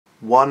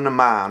one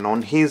man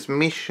on his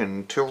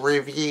mission to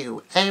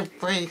review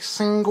every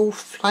single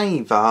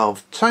flavour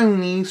of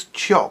Tony's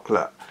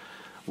chocolate.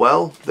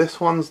 Well, this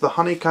one's the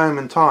honeycomb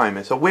and thyme.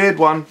 It's a weird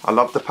one. I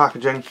love the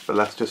packaging, but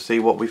let's just see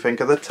what we think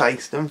of the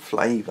taste and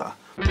flavour.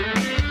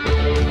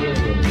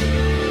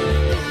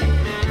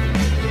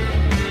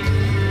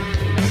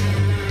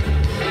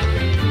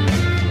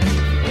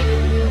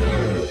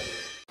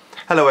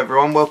 Hello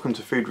everyone, welcome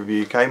to Food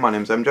Review UK. My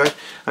name's MJ,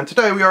 and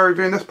today we are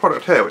reviewing this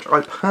product here, which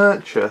I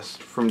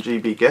purchased from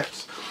GB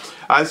Gifts.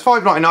 It's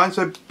 $5.99,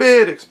 so a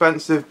bit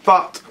expensive,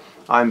 but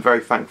I'm very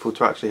thankful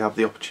to actually have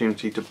the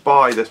opportunity to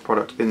buy this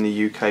product in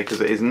the UK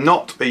because it is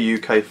not a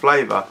UK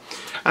flavour.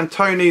 And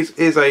Tony's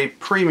is a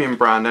premium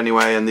brand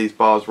anyway, and these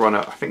bars run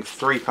at I think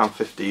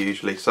 £3.50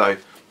 usually, so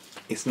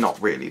it's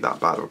not really that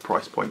bad of a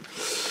price point.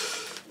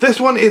 This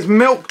one is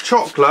milk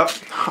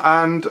chocolate,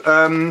 and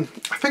I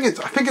think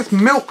it's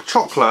milk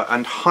chocolate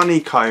and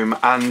honeycomb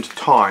and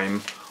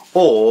thyme,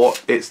 or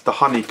it's the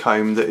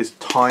honeycomb that is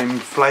thyme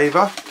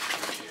flavour.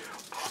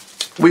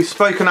 We've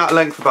spoken at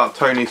length about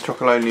Tony's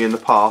Chocolonely in the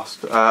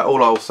past.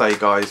 All I will say,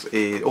 guys,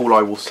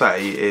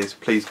 is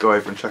please go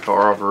over and check out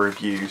our other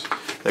reviews.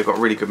 They've got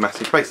a really good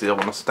message. Basically, I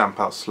want to stamp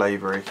out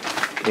slavery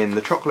in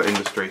the chocolate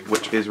industry,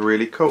 which is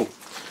really cool.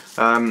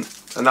 And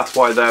that's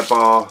why their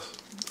bars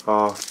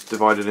are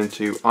divided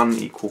into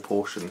unequal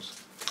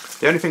portions.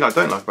 The only thing I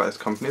don't like about this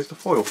company is the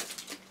foil.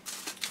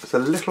 It's a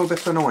little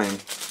bit annoying,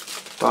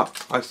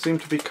 but I seem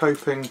to be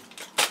coping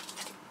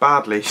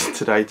badly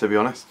today, to be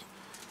honest,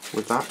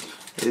 with that.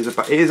 It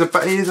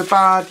is a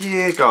bad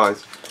year,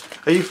 guys.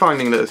 Are you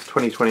finding that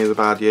 2020 is a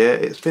bad year?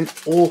 It's been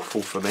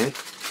awful for me,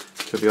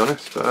 to be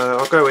honest.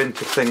 I'll go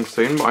into things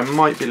soon, but I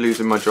might be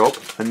losing my job.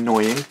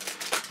 Annoying.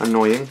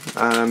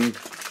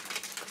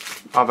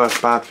 Other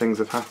bad things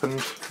have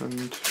happened,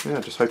 and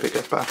yeah, just hope it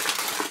gets better.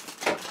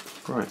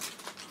 Right.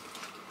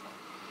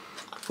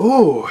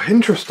 Oh,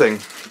 interesting.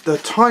 The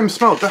thyme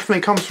smell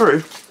definitely comes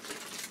through.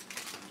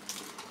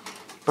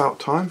 About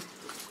time.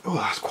 Oh,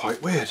 that's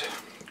quite weird.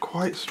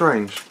 Quite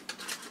strange.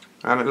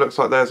 And it looks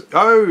like there's...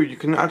 Oh, you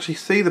can actually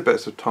see the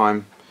bits of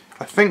thyme.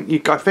 I think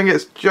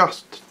it's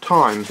just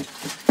thyme.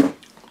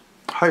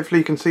 Hopefully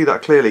you can see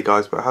that clearly,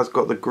 guys, but it has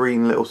got the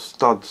green little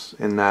studs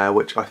in there,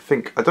 which I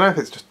don't know if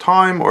it's just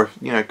thyme or if,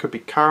 you know, it could be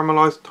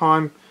caramelized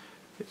thyme.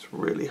 It's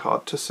really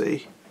hard to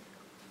see.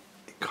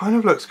 It kind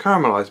of looks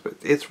caramelized, but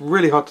it's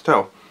really hard to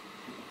tell.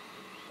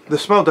 The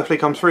smell definitely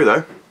comes through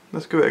though.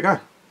 Let's give it a go.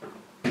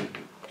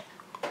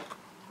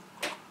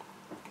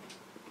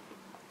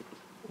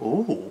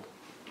 Ooh.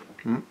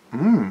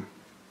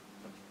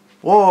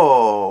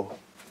 Whoa.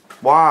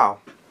 Wow.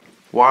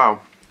 Wow.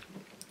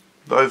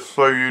 That is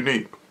so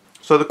unique.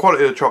 So the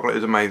quality of the chocolate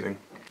is amazing.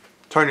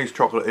 Tony's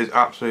chocolate is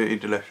absolutely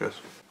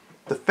delicious.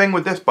 The thing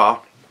with this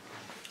bar,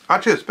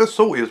 actually it's a bit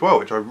salty as well,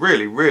 which I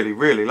really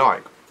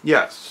like.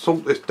 Yeah,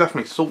 salt. It's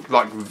definitely salt,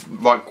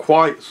 like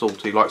quite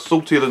salty, like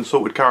saltier than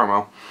salted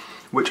caramel,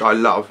 which I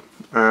love.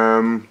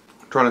 Trying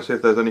to see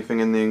if there's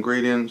anything in the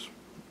ingredients.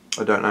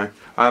 I don't know.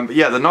 But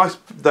yeah,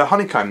 the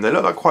honeycomb, they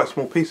look like quite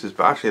small pieces,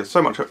 but actually there's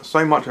so much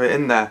of it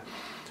in there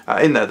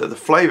that the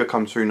flavour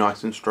comes through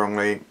nice and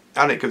strongly,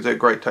 and it gives it a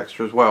great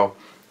texture as well.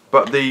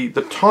 But the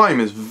thyme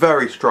is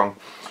very strong.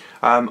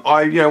 When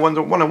I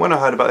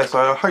heard about this,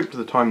 I hoped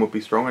the thyme would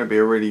be strong. It'd be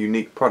a really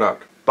unique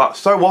product. But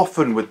so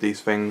often with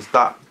these things,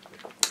 that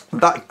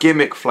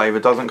gimmick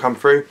flavour doesn't come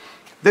through.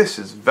 This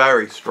is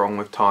very strong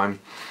with thyme,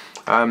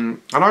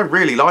 and I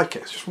really like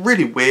it. It's just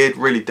really weird,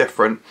 really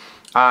different.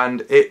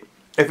 And if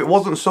it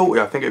wasn't salty,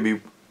 I think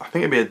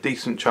it'd be a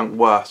decent chunk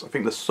worse. I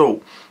think the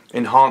salt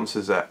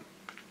enhances it.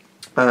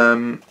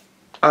 And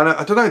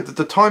I don't know,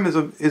 the thyme is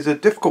a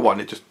difficult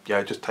one. It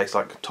just tastes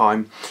like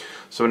thyme.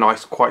 So a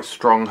nice, quite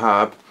strong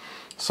herb,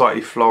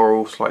 slightly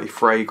floral, slightly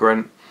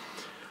fragrant.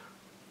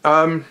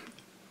 And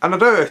I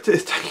don't know,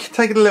 it's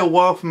taken a little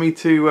while for me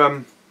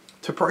to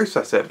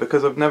process it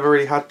because I've never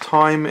really had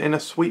thyme in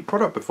a sweet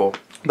product before.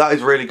 That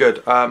is really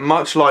good.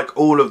 Much like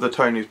all of the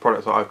Tony's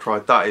products that I've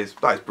tried, that is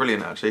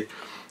brilliant actually.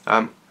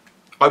 I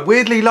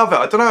weirdly love it.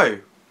 I don't know.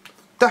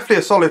 Definitely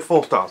a solid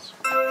 4 stars.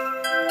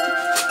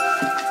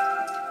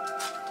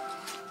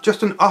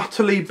 Just an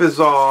utterly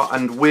bizarre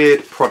and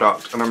weird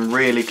product, and I'm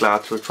really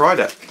glad to have tried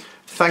it.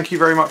 Thank you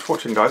very much for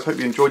watching, guys. Hope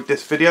you enjoyed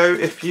this video.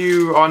 If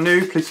you are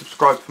new, please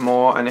subscribe for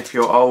more, and if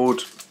you're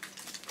old,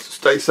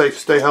 stay safe,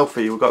 stay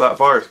healthy. We've got that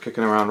virus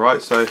kicking around,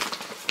 right? So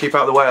keep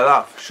out of the way of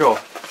that for sure.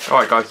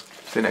 Alright guys,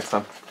 see you next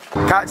time.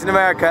 Captain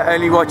America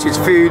only watches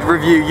Food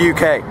Review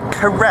UK.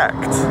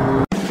 Correct.